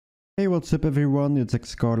Hey, what's up everyone, it's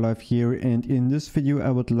xScarlife here, and in this video I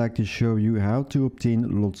would like to show you how to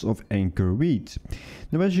obtain lots of anchor wheat.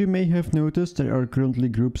 Now, as you may have noticed, there are currently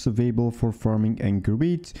groups available for farming anchor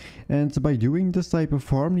wheat, and by doing this type of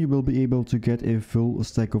farm you will be able to get a full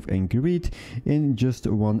stack of anchor wheat in just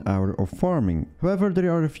 1 hour of farming. However,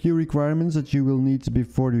 there are a few requirements that you will need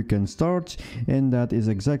before you can start, and that is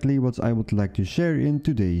exactly what I would like to share in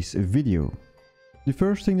today's video. The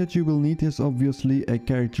first thing that you will need is obviously a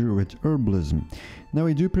character with herbalism. Now,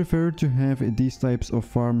 I do prefer to have these types of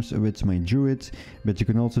farms with my druid, but you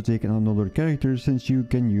can also take another character since you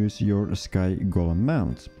can use your sky golem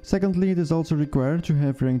mount. Secondly, it is also required to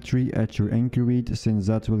have rank 3 at your anchor wheat, since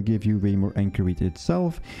that will give you way more anchor wheat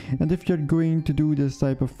itself. And if you're going to do this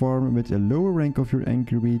type of farm with a lower rank of your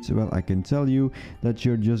anchor wheat, well, I can tell you that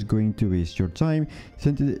you're just going to waste your time,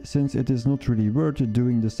 since it is not really worth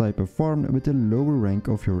doing this type of farm with a lower rank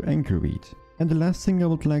of your anchor wheat. And the last thing I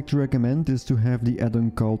would like to recommend is to have the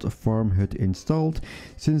add-on called Farm Hut installed,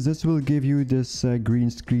 since this will give you this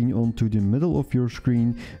green screen onto the middle of your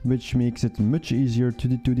screen, which makes it much easier to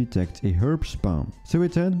detect a herb spawn. So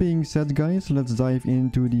with that being said, guys, let's dive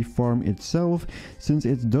into the farm itself, since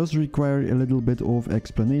it does require a little bit of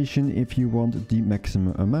explanation if you want the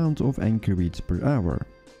maximum amount of anchor wheat per hour.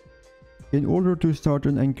 In order to start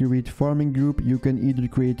an anchor wheat farming group, you can either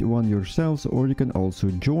create one yourselves or you can also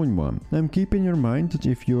join one. Now, keep in your mind that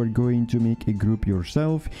if you are going to make a group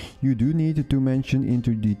yourself, you do need to mention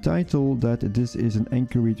into the title that this is an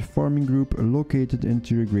anchor wheat farming group located in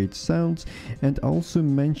Tiragarde Sound, and also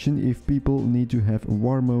mention if people need to have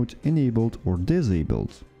war mode enabled or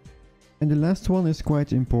disabled. And the last one is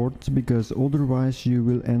quite important, because otherwise you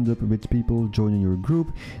will end up with people joining your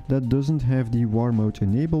group that doesn't have the war mode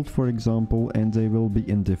enabled, for example, and they will be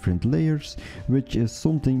in different layers, which is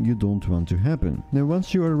something you don't want to happen. Now,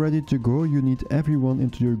 once you are ready to go, you need everyone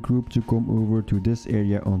into your group to come over to this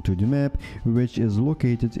area onto the map, which is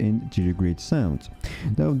located in Tiragarde Sound.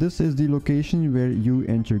 Now, this is the location where you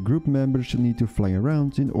and your group members need to fly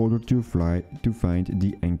around in order to find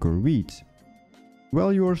the anchor wheat.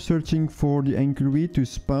 While you are searching for the anchor wheat to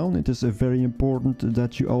spawn, it is very important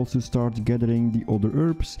that you also start gathering the other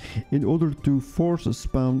herbs in order to force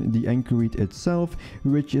spawn the anchor wheat itself,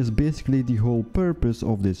 which is basically the whole purpose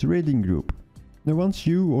of this raiding group. Now, once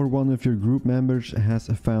you or one of your group members has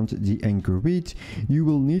found the anchor wheat, you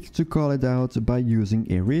will need to call it out by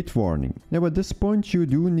using a raid warning. Now, at this point you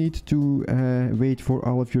do need to wait for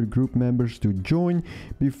all of your group members to join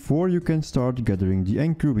before you can start gathering the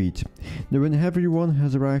anchor wheat. Now, when everyone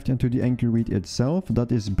has arrived into the anchor wheat itself,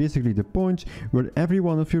 that is basically the point where every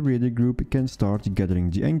one of your raider group can start gathering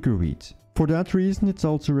the anchor wheat. For that reason, it's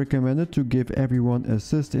also recommended to give everyone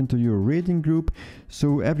assist into your raiding group,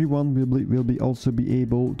 so everyone will also be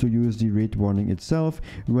able to use the raid warning itself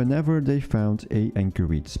whenever they found a anchor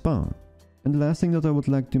wheat spawn. And the last thing that I would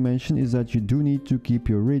like to mention is that you do need to keep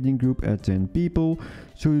your raiding group at 10 people,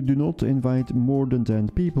 so you do not invite more than 10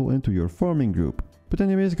 people into your farming group. But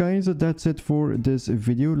anyways, guys, that's it for this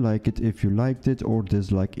video. Like it if you liked it, or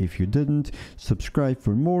dislike if you didn't. Subscribe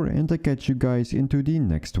for more, and I catch you guys into the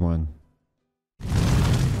next one.